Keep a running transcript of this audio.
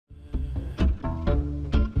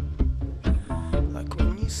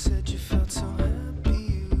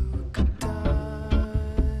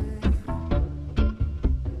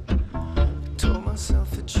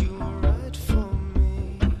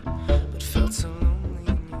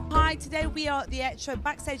today we are at the Etro,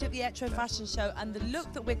 backstage at the Etro fashion show, and the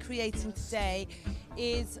look that we're creating today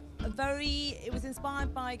is it was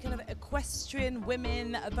inspired by kind of equestrian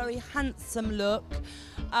women, a very handsome look.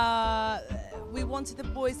 We wanted the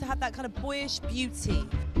boys to have that kind of boyish beauty.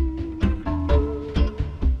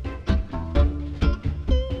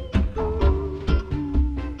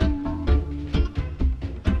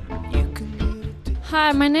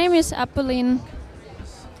 Hi, my name is Appoline.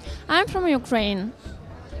 I'm from Ukraine.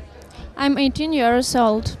 I'm 18 years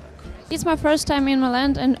old. It's my first time in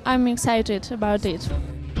Milan and I'm excited about it.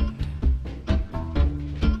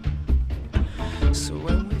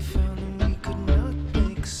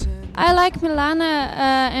 I like Milan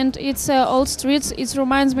and its old streets. It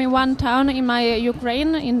reminds me one town in my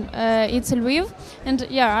Ukraine, it's Lviv, and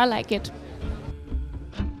yeah, I like it.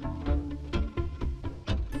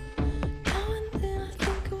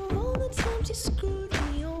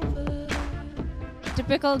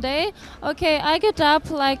 Typical day. Okay, I get up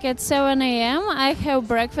like at 7 a.m. I have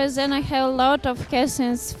breakfast, then I have a lot of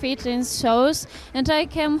castings, fittings, shows, and I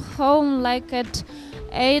come home like at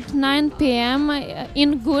 8-9 p.m.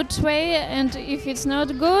 in good way, and if it's not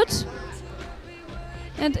good,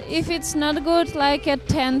 like at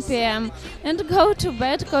 10 p.m. and go to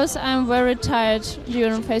bed because I'm very tired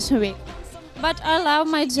during fashion week. But I love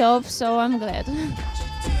my job, so I'm glad.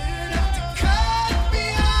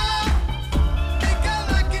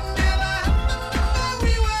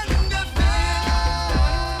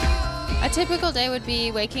 A typical day would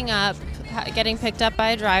be waking up, getting picked up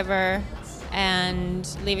by a driver, and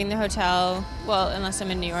leaving the hotel, well, unless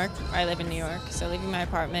I'm in New York, I live in New York, so leaving my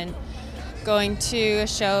apartment, going to a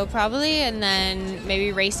show probably, and then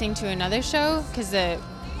maybe racing to another show, because the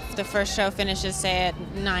first show finishes, say, at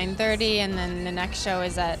 9:30, and then the next show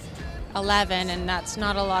is at 11, and that's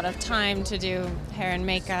not a lot of time to do hair and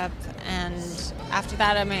makeup, and after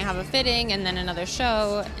that I might have a fitting, and then another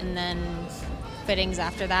show, and then fittings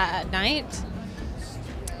after that at night.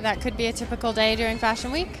 That could be a typical day during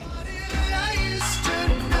Fashion Week.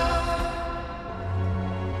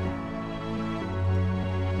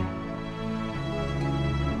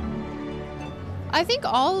 I think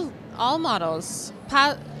all models,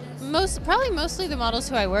 mostly the models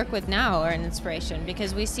who I work with now are an inspiration,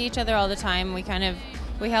 because we see each other all the time.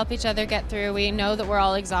 We help each other get through. We know that we're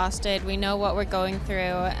all exhausted. We know what we're going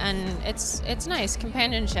through, and it's nice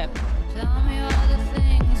companionship. Tell me all the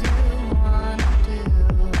things you want to do.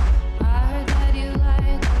 I heard that you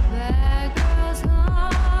like the bad girls,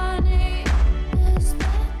 honey.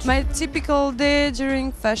 My typical day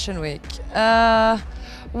during Fashion Week.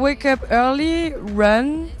 Wake up early,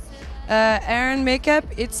 run, hair and makeup,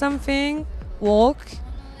 eat something, walk,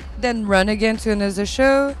 then run again to another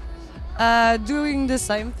show, doing the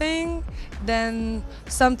same thing, then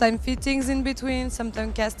sometimes fittings in between,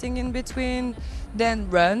 sometimes casting in between, then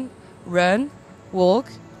run, walk,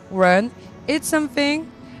 run, eat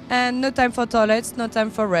something, and no time for toilets, no time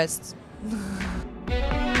for rest.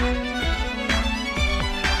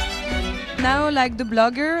 Now, like the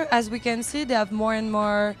blogger, as we can see, they have more and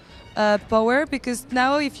more power, because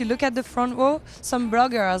now if you look at the front row, some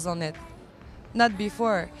bloggers on it, not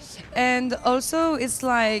before. And also it's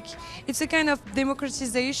a kind of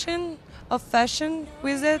democratization of fashion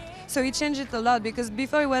with it, so it changed it a lot, because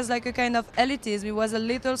before it was like a kind of elitism. It was a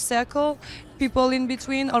little circle, people in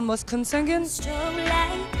between, almost consanguine.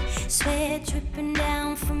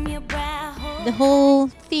 The whole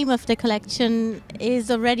theme of the collection is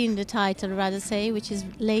already in the title, rather say, which is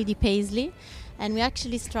Lady Paisley. And we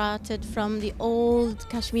actually started from the old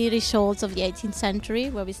cashmere-y shawls of the 18th century,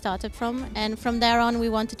 where we started from. And from there on, we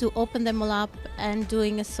wanted to open them all up and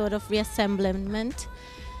doing a sort of reassemblement.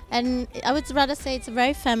 And I would rather say it's a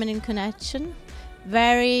very feminine connection,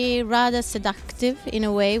 very rather seductive in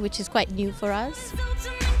a way, which is quite new for us.